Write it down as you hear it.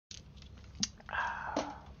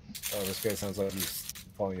Oh, this guy sounds like he's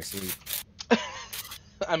falling asleep.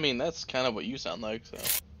 I mean, that's kind of what you sound like, so.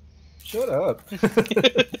 Shut up.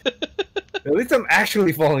 At least I'm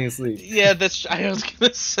actually falling asleep. Yeah, that's. I was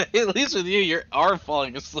gonna say, at least with you are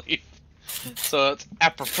falling asleep. So it's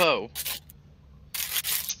apropos.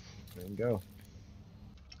 There you go.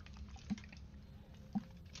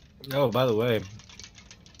 Oh, by the way,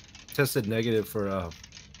 tested negative for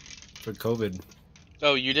COVID.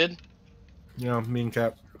 Oh, you did? Yeah, me and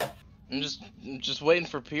Cap. I'm just waiting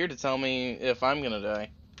for Pierre to tell me if I'm gonna die.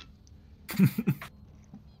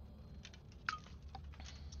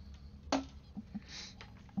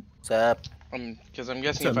 What's up? Because I'm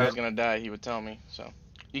guessing if I was gonna die, he would tell me. So,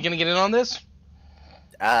 you gonna get in on this?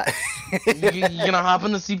 You gonna hop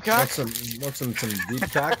in the deep cock? Want some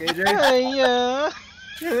deep cock, AJ? Yeah.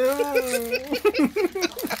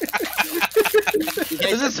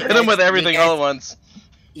 Let's just hit him with everything all at once.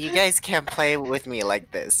 You guys can't play with me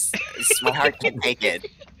like this. My heart can't take it.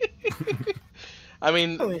 I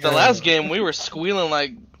mean, the last game we were squealing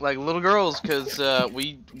like little girls because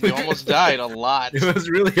we almost died a lot. It was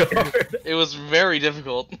really hard. It was very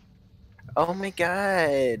difficult. Oh my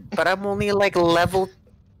god! But I'm only like level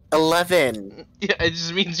 11. Yeah, it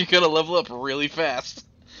just means you're gonna level up really fast.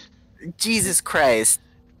 Jesus Christ!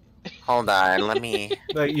 Hold on, let me.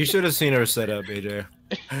 Like, you should have seen our setup, AJ.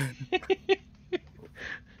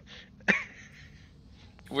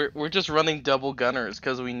 We're just running double gunners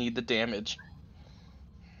because we need the damage.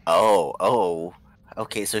 Oh.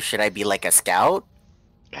 Okay, so should I be like a scout?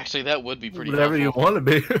 Actually, that would be pretty Whatever helpful. you want to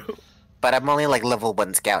be. But I'm only like level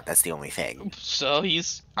 1 scout, that's the only thing. So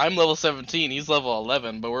I'm level 17, he's level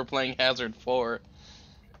 11, but we're playing Hazard 4.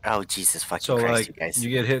 Oh, Jesus fucking So, Christ, like, you guys. you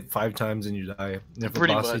get hit 5 times and you die. And if a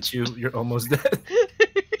Pretty boss much. hits you, you're almost dead.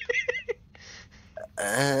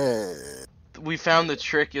 We found the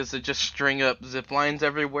trick is to just string up zip lines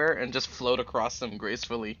everywhere and just float across them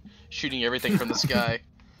gracefully, shooting everything from the sky.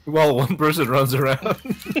 While one person runs around.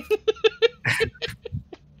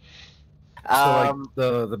 So, like,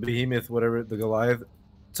 the behemoth, whatever, the Goliath,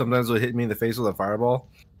 sometimes would hit me in the face with a fireball.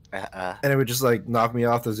 And it would just, like, knock me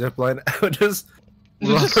off the zip line. I would just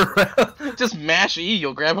run around. Just mash E,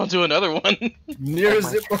 you'll grab onto another one. Near a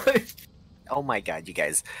zip line. Oh my god, you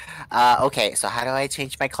guys. Okay, so how do I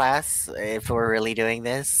change my class if we're really doing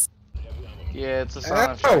this? Yeah, it's a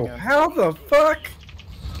sonic Oh, shotgun. how the fuck?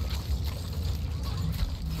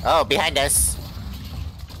 Oh, behind us.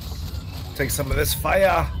 Take some of this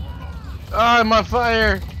fire. Oh, I'm on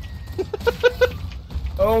fire!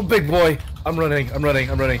 Oh, big boy. I'm running.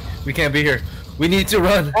 We can't be here. We need to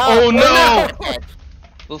run. Oh, no!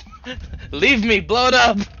 no! Leave me, blow it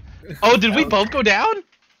up! Oh, did we both go down?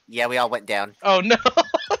 Yeah, we all went down. Oh no,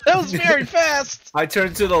 that was very fast! I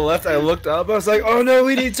turned to the left, I looked up, I was like, oh no,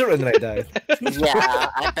 we need to run, and then I died. Yeah,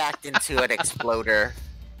 I backed into an exploder.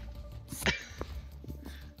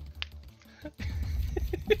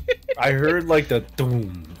 I heard like the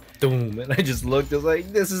doom, doom, and I just looked, I was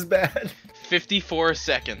like, this is bad. 54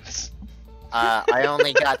 seconds. I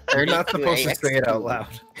only got 32 You're not supposed to say it out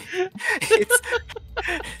loud.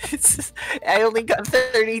 it's I only got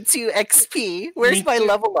 32 XP. Where's my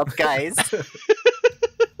level up, guys?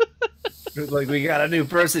 Like, we got a new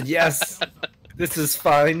person, yes. This is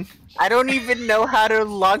fine. I don't even know how to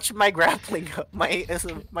launch my grappling hook, my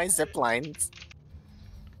zip lines.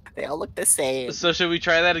 They all look the same. So should we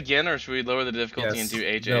try that again, or should we lower the difficulty Yes. and do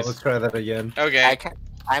AJ's? No, let's try that again. Okay.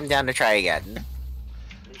 I'm down to try again.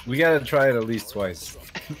 We gotta try it at least twice.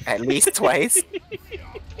 At least twice.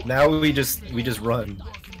 Now we just run.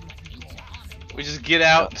 We just get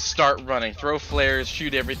out, start running, throw flares,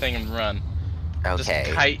 shoot everything, and run. Okay.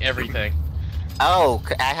 Just kite everything. Oh,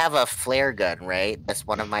 I have a flare gun, right? That's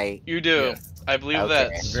one of my... You do. Yeah. I believe Okay.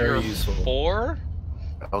 that's Very your useful. 4?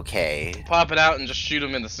 Okay. Pop it out and just shoot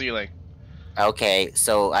them in the ceiling. Okay,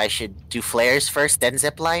 so I should do flares first, then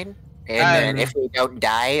zipline? And then if we don't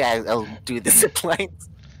die, I'll do the ziplines.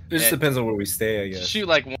 It just depends on where we stay, I guess. Shoot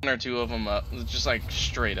like 1 or 2 of them up, just like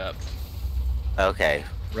straight up. Okay.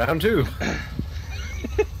 Round 2.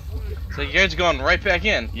 So you guys are going right back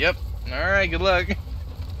in. Yep. Alright, good luck.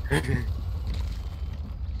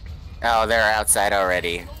 Oh, they're outside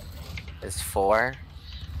already. There's 4.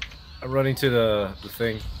 I'm running to the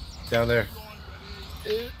thing down there.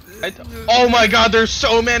 Oh my god, there's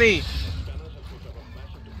so many!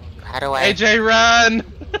 How do I... AJ, run!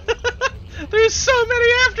 There's so many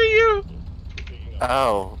after you!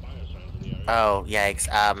 Oh. Oh, yikes.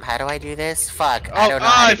 How do I do this? Fuck, I don't know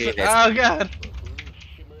how to do this. Oh god.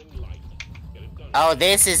 Oh,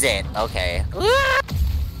 this is it. Okay.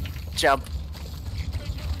 Jump.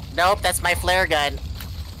 Nope, that's my flare gun.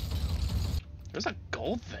 There's a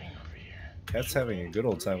gold thing over Cat's having a good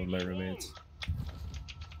old time with my roommates.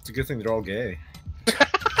 It's a good thing they're all gay.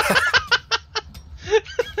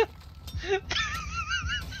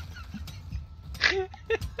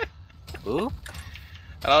 Ooh.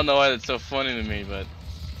 I don't know why that's so funny to me, but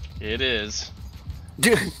it is.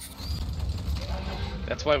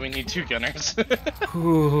 That's why we need 2 gunners.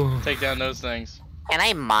 Take down those things. Can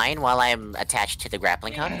I mine while I'm attached to the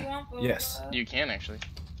grappling hook? Yes. You can actually.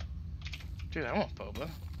 Dude, I want boba.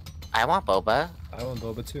 I want boba. I want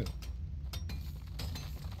boba too.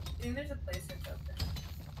 I think there's a place that's open.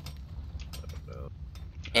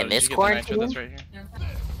 In this That's quarantine? right here.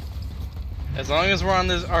 As long as we're on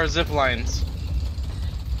our zip lines,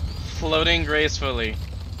 floating gracefully,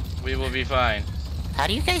 we will be fine. How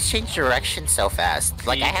do you guys change direction so fast?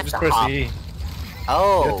 Like, I have Just to press hop. E.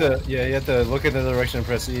 Oh. You have to look in the direction and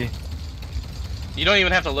press E. You don't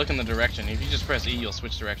even have to look in the direction. If you just press E, you'll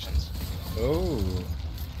switch directions. Oh.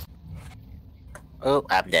 Oh,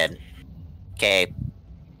 I'm dead. Okay.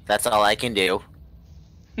 That's all I can do.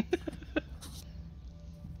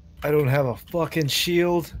 I don't have a fucking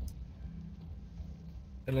shield.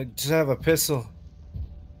 And I just have a pistol.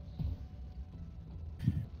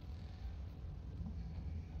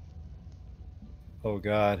 Oh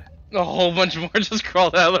god. A whole bunch more just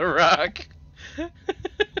crawled out of the rock.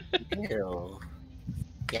 Ew.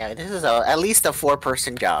 Yeah, this is at least a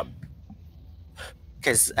 4-person job.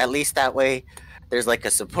 Because at least that way, there's like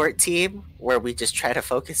a support team where we just try to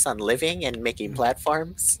focus on living and making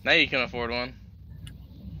platforms. Now you can afford one.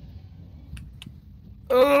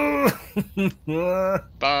 Oh!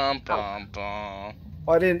 Bum bum bum.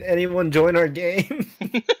 Why didn't anyone join our game?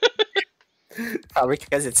 Probably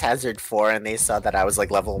because it's Hazard 4 and they saw that I was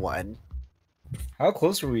like level 1. How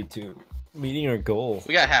close were we to meeting our goal?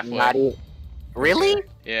 We got halfway. Not really?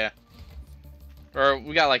 Yeah. Or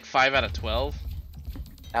we got like 5 out of 12.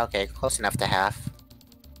 Okay, close enough to half.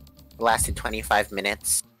 Lasted 25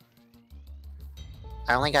 minutes.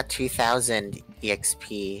 I only got 2,000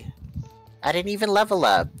 EXP. I didn't even level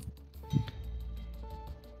up.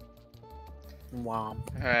 Womp.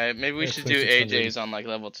 Alright, maybe we should do 2600. AJ's on like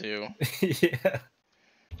level 2. Yeah.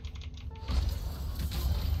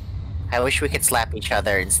 I wish we could slap each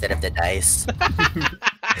other instead of the dice.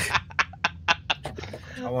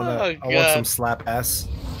 I want some slap ass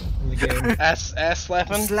in the game. Ass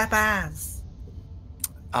slapping? Slap ass.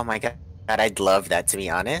 Oh my god, I'd love that, to be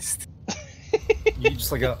honest. You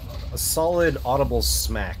just like a solid audible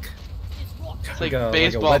smack. It's like a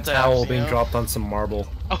baseball wet taps, towel you being know? dropped on some marble.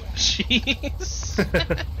 Oh, jeez.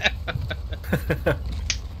 That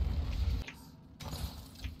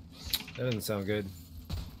doesn't sound good.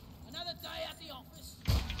 Another day at the office.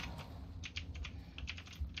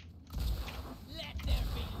 Let there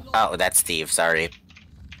be Oh, that's Steve, sorry.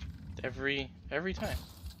 Every time.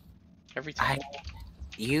 Every time.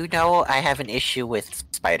 You know I have an issue with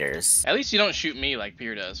spiders. At least you don't shoot me like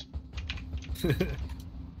Pier does.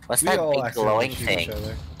 What's We that all big accidentally glowing shoot thing? each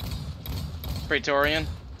other. Praetorian,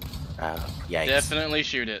 Oh, yikes. definitely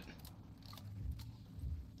shoot it.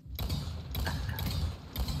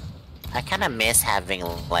 I kind of miss having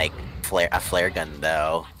like a flare gun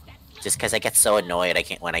though, just because I get so annoyed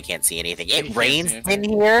when I can't see anything. You It can't rains see in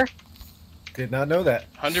anything. here. Did not know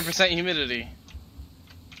that. 100% humidity.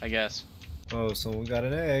 I guess. Oh, someone got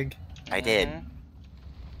an egg. I did. Mhm.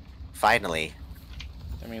 Finally.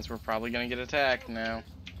 That means we're probably gonna get attacked now.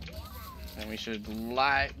 And we should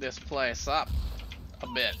light this place up a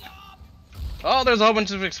bit. Oh, there's a whole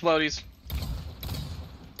bunch of explodies.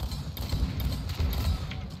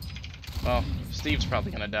 Well, Steve's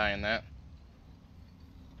probably gonna die in that.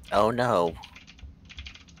 Oh no.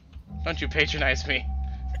 Don't you patronize me.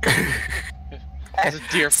 As a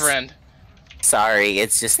dear friend. Sorry,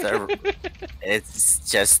 it's just it's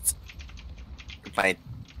just my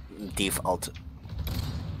default.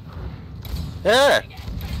 Ah!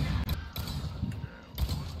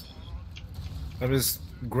 I'm just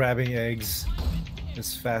grabbing eggs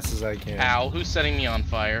as fast as I can. Ow, who's setting me on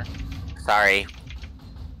fire? Sorry.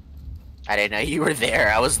 I didn't know you were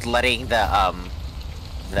there. I was letting the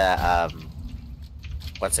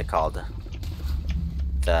what's it called?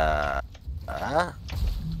 The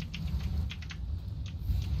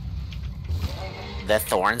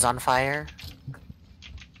thorns on fire.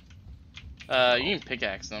 You can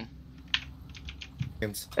pickaxe them.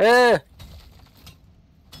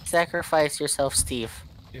 Sacrifice yourself, Steve.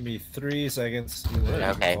 Give me 3 seconds.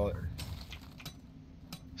 Okay. Call it.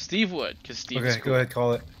 Steve would, because Steve is Okay, cool. go ahead,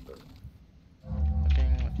 call it. Looking.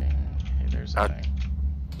 Hey, there's a thing.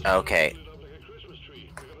 Okay.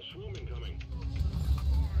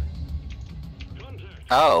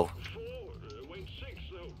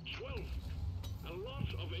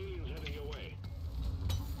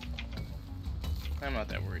 I'm not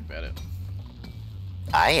that worried about it.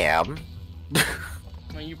 I am.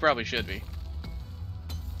 Well, you probably should be.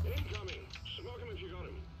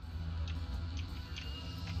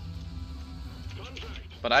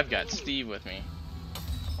 But I've got Steve with me.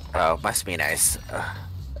 Oh, must be nice.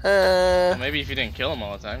 Well, maybe if you didn't kill him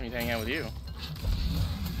all the time, he'd hang out with you.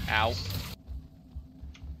 Ow.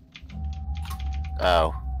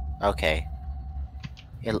 Oh, okay.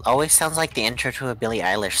 It always sounds like the intro to a Billie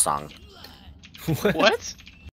Eilish song. What?